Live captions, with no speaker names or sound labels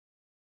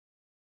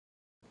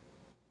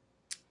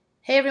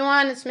Hey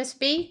everyone, it's Miss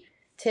B.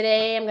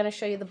 Today I'm going to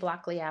show you the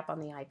Blockly app on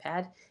the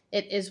iPad.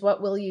 It is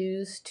what we'll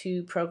use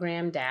to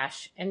program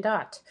Dash and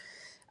Dot.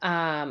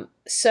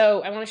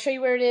 So I want to show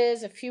you where it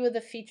is, a few of the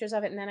features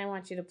of it, and then I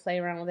want you to play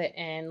around with it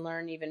and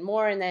learn even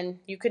more. And then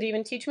you could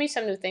even teach me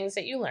some new things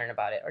that you learn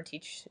about it, or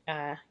teach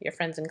your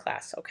friends in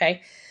class,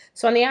 okay?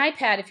 So on the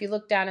iPad, if you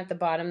look down at the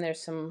bottom,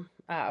 there's some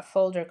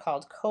folder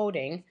called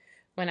Coding.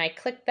 When I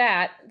click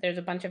that, there's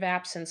a bunch of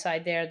apps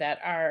inside there that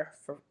are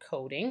for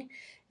coding.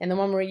 And the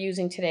one we're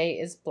using today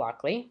is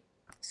Blockly.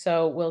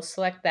 So we'll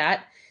select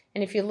that.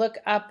 And if you look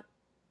up,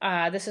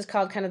 this is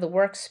called kind of the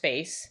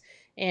workspace.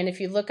 And if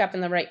you look up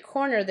in the right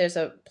corner, there's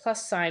a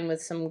plus sign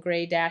with some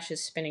gray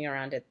dashes spinning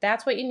around it.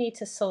 That's what you need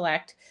to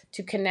select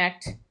to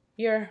connect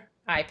your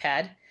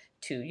iPad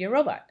to your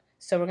robot.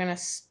 So we're going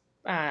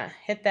to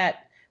hit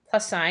that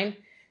plus sign,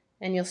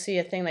 and you'll see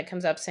a thing that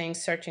comes up saying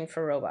searching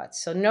for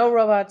robots. So no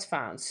robots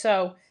found.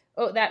 So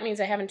that means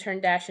I haven't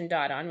turned Dash and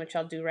Dot on, which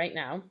I'll do right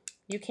now.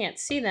 You can't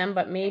see them,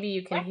 but maybe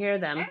you can hear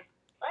them.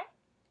 What?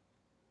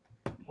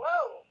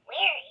 Whoa,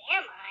 where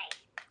am I?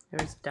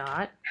 There's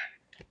Dot.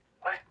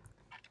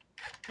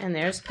 And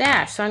there's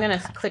Dash. So I'm going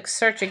to click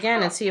search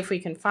again and see if we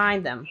can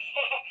find them.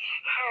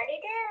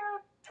 Howdy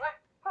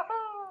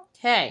do.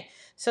 Okay,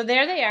 so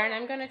there they are, and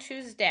I'm going to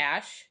choose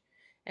Dash.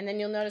 And then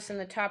you'll notice in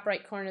the top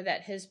right corner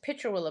that his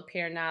picture will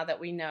appear now that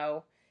we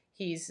know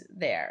he's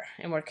there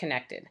and we're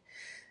connected.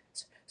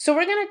 So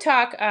we're going to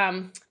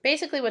talk,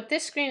 basically what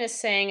this screen is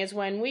saying is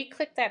when we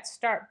click that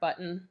start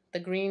button, the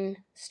green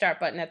start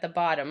button at the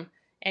bottom,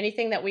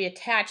 anything that we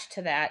attach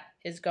to that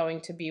is going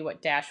to be what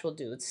Dash will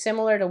do. It's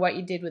similar to what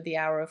you did with the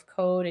Hour of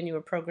Code and you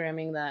were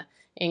programming the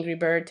Angry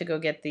Bird to go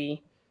get the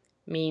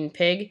mean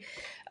pig.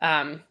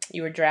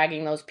 You were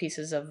dragging those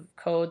pieces of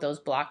code, those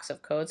blocks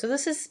of code. So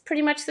this is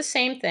pretty much the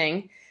same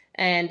thing.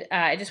 And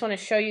I just want to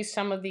show you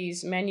some of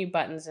these menu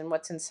buttons and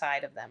what's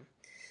inside of them.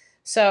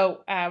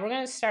 So we're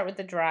going to start with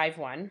the drive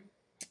one.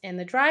 And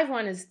the drive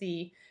one is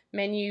the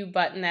menu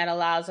button that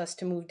allows us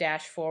to move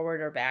Dash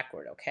forward or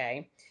backward,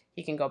 okay?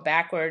 He can go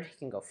backward, he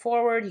can go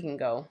forward, he can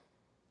go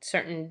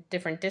certain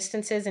different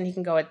distances, and he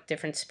can go at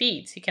different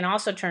speeds. He can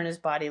also turn his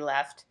body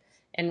left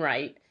and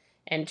right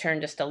and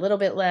turn just a little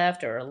bit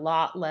left or a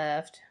lot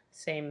left.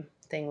 Same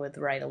thing with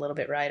right, a little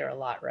bit right or a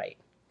lot right,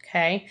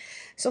 okay?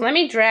 So let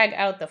me drag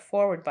out the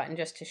forward button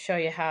just to show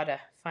you how to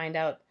find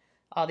out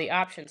all the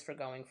options for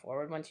going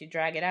forward. Once you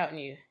drag it out and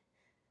you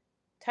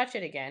touch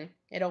it again,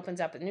 it opens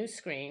up a new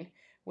screen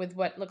with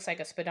what looks like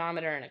a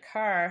speedometer in a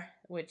car,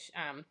 which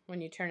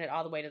when you turn it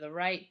all the way to the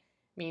right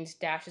means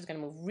Dash is going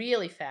to move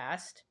really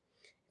fast.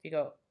 If you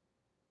go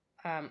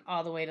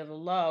all the way to the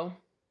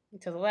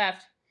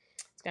left,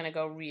 it's going to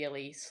go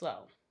really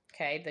slow.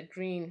 Okay, the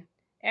green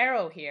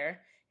arrow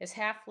here is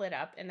half lit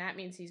up, and that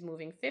means he's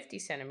moving 50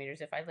 centimeters.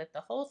 If I lit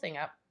the whole thing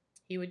up,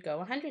 he would go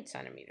 100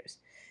 centimeters.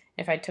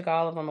 If I took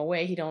all of them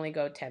away, he'd only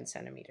go 10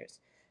 centimeters.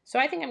 So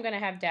I think I'm going to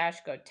have Dash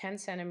go 10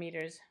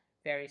 centimeters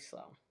very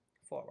slow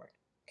forward.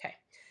 Okay,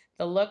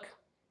 the look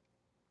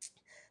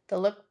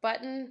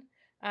button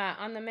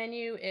on the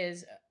menu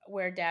is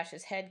where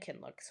Dash's head can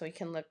look. So he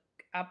can look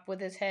up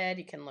with his head,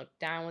 he can look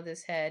down with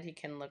his head, he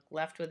can look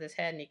left with his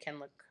head, and he can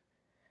look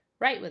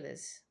right with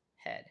his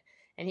head.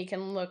 And he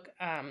can look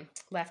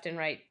left and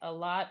right a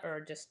lot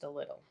or just a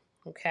little.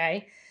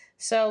 Okay,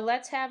 so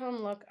let's have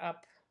him look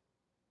up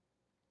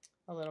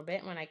a little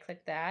bit. When I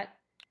click that,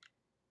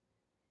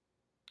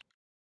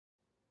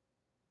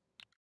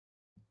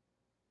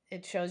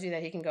 it shows you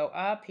that he can go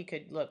up, he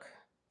could look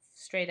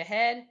straight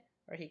ahead,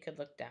 or he could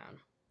look down.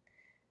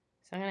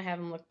 So I'm going to have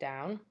him look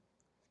down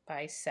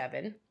by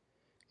 7.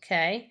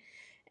 Okay,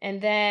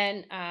 and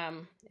then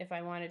if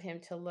I wanted him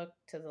to look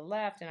to the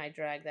left and I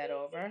drag that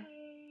over,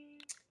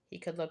 he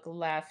could look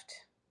left.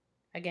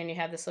 Again, you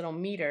have this little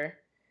meter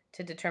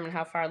to determine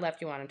how far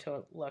left you want him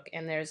to look.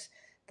 And there's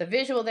the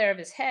visual there of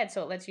his head,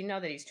 so it lets you know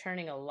that he's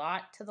turning a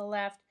lot to the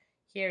left.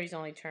 Here he's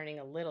only turning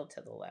a little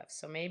to the left.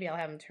 So maybe I'll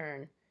have him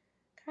turn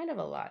kind of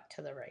a lot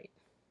to the right.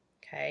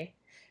 Okay,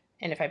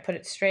 and if I put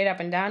it straight up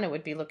and down, it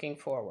would be looking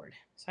forward.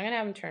 So I'm going to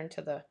have him turn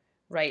to the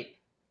right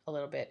a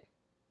little bit.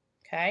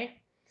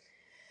 Okay,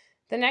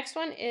 the next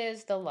one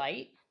is the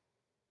light.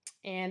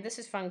 And this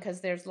is fun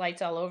because there's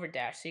lights all over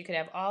Dash. So you could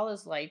have all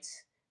his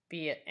lights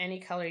be any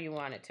color you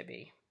want it to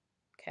be.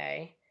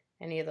 Okay,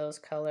 any of those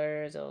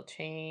colors, it'll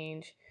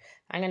change.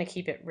 I'm going to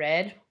keep it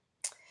red.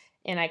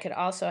 And I could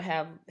also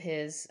have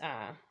his,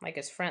 like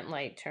his front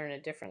light turn a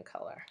different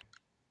color.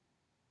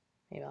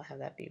 Maybe I'll have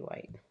that be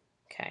white.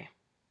 Okay.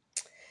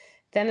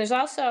 Then there's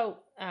also,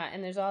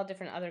 and there's all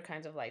different other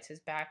kinds of lights. His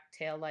back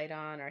tail light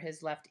on, or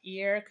his left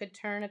ear could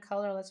turn a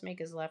color. Let's make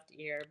his left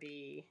ear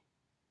be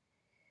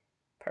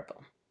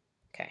purple.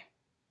 Okay.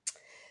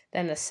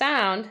 Then the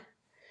sound,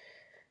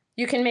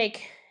 you can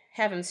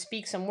have him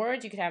speak some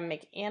words. You could have him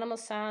make animal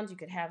sounds. You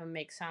could have him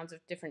make sounds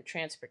of different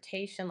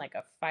transportation, like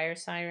a fire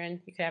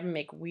siren. You could have him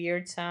make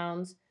weird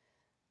sounds.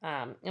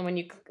 And when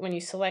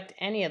you select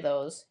any of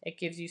those, it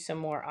gives you some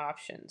more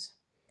options.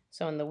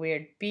 So in the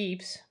weird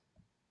beeps,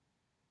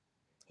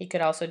 he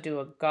could also do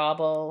a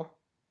gobble,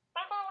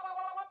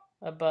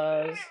 a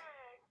buzz,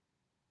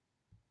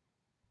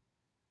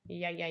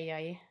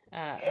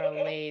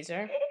 or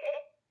laser.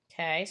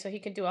 Okay, so he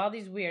could do all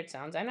these weird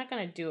sounds. I'm not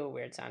going to do a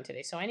weird sound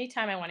today. So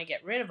anytime I want to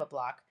get rid of a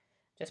block,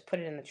 just put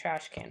it in the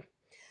trash can.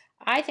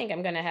 I think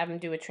I'm going to have him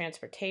do a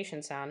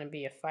transportation sound and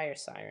be a fire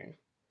siren.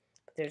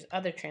 But there's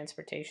other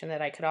transportation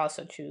that I could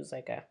also choose,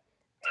 like a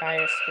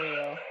tire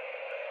squeal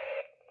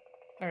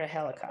or a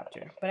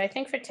helicopter. But I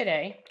think for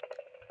today,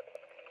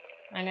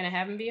 I'm going to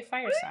have him be a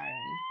fire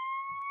siren.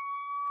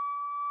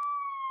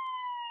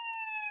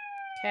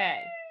 Okay.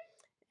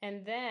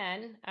 And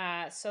then,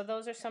 so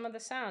those are some of the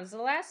sounds.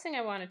 The last thing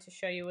I wanted to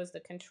show you was the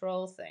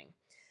control thing.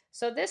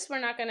 So this we're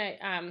not going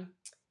to,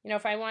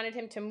 if I wanted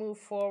him to move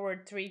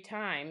forward 3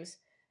 times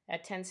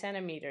at 10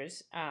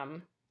 centimeters,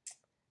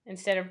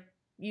 instead of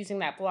using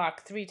that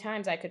block 3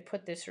 times, I could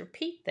put this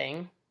repeat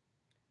thing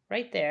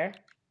right there.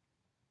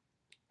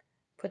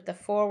 Put the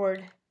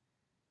forward,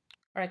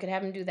 or I could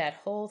have him do that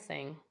whole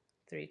thing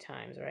 3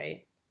 times,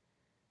 right?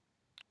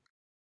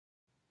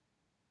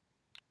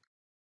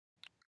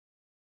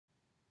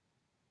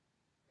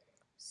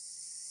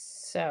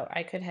 So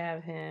I could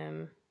have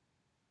him,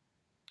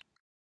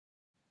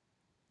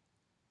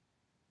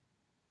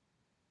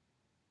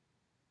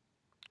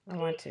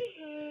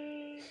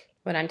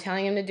 what I'm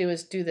telling him to do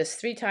is do this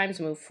 3 times,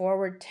 move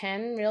forward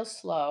 10 real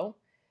slow,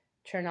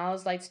 turn all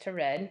his lights to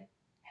red,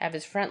 have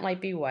his front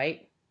light be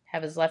white,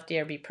 have his left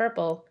ear be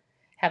purple,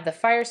 have the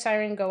fire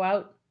siren go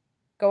on,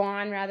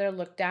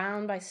 look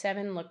down by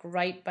 7, look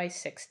right by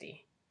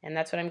 60. And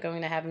that's what I'm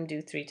going to have him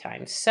do 3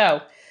 times.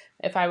 So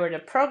if I were to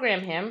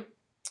program him,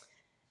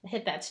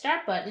 hit that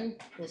start button,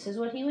 this is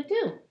what he would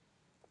do.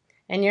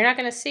 And you're not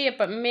going to see it,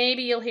 but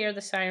maybe you'll hear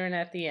the siren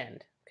at the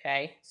end.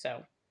 Okay,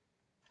 so.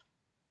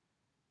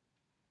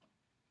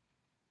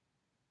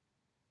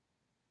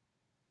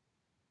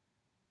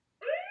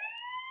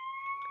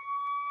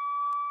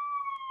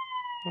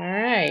 All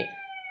right.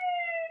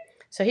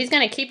 So he's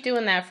going to keep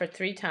doing that for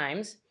 3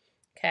 times.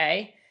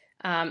 Okay.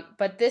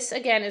 But this,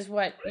 again, is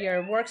what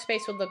your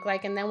workspace would look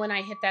like. And then when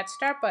I hit that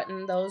start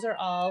button, those are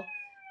all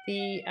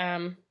the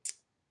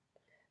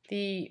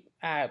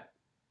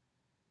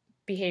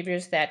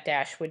behaviors that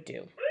Dash would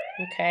do.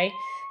 Okay.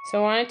 So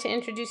I wanted to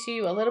introduce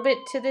you a little bit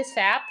to this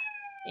app.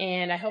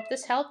 And I hope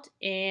this helped.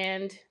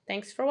 And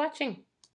thanks for watching.